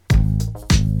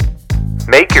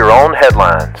Make your own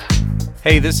headlines.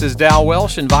 Hey, this is Dal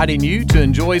Welsh inviting you to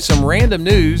enjoy some random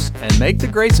news and make the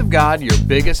grace of God your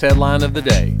biggest headline of the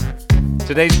day.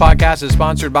 Today's podcast is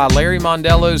sponsored by Larry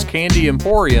Mondello's Candy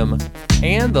Emporium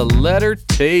and the letter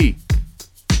T.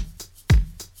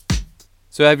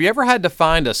 So have you ever had to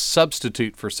find a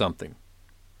substitute for something?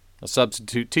 A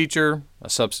substitute teacher, a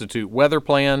substitute weather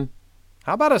plan?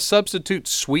 How about a substitute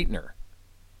sweetener?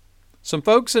 Some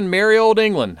folks in merry old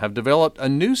England have developed a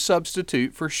new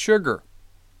substitute for sugar.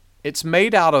 It's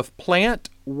made out of plant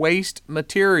waste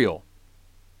material.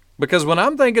 Because when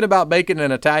I'm thinking about baking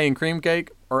an Italian cream cake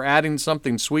or adding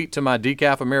something sweet to my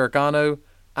decaf Americano,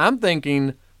 I'm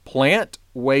thinking plant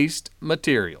waste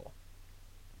material.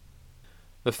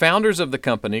 The founders of the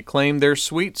company claim their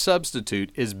sweet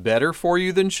substitute is better for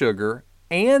you than sugar,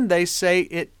 and they say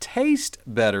it tastes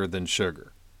better than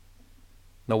sugar.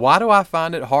 Now, why do I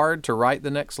find it hard to write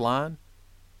the next line?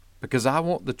 Because I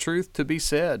want the truth to be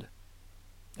said.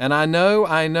 And I know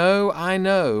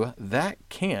that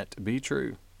can't be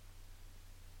true.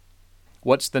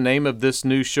 What's the name of this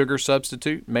new sugar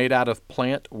substitute made out of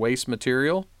plant waste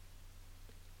material?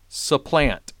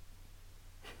 Supplant.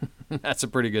 That's a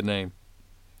pretty good name.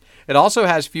 It also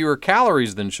has fewer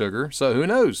calories than sugar, so who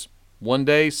knows? One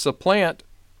day, supplant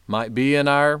might be in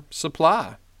our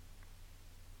supply.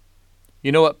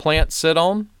 You know what plants sit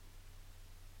on?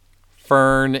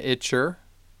 Furniture.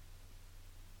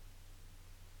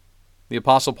 The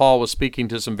Apostle Paul was speaking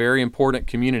to some very important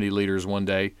community leaders one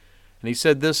day, and he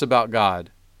said this about God.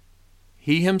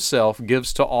 He himself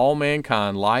gives to all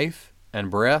mankind life and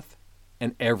breath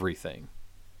and everything.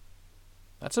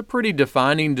 That's a pretty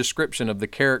defining description of the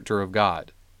character of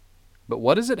God. But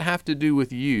what does it have to do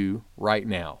with you right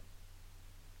now?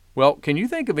 Well, can you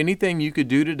think of anything you could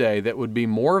do today that would be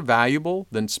more valuable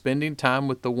than spending time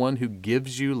with the one who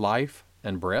gives you life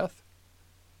and breath?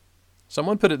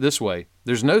 Someone put it this way: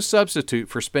 there's no substitute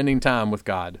for spending time with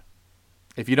God.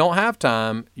 If you don't have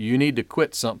time, you need to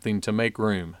quit something to make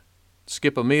room.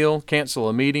 Skip a meal, cancel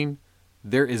a meeting.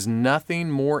 There is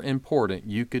nothing more important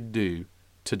you could do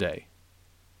today.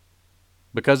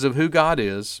 Because of who God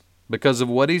is, because of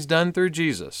what He's done through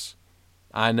Jesus,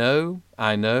 I know,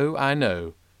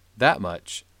 that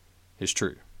much is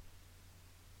true.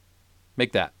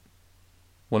 Make that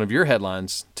one of your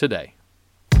headlines today.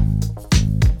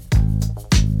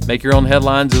 Make Your Own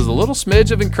Headlines is a little smidge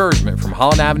of encouragement from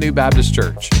Holland Avenue Baptist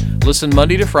Church. Listen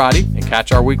Monday to Friday and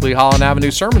catch our weekly Holland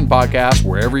Avenue Sermon Podcast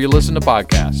wherever you listen to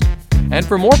podcasts. And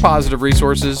for more positive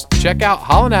resources, check out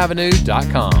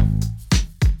hollandavenue.com.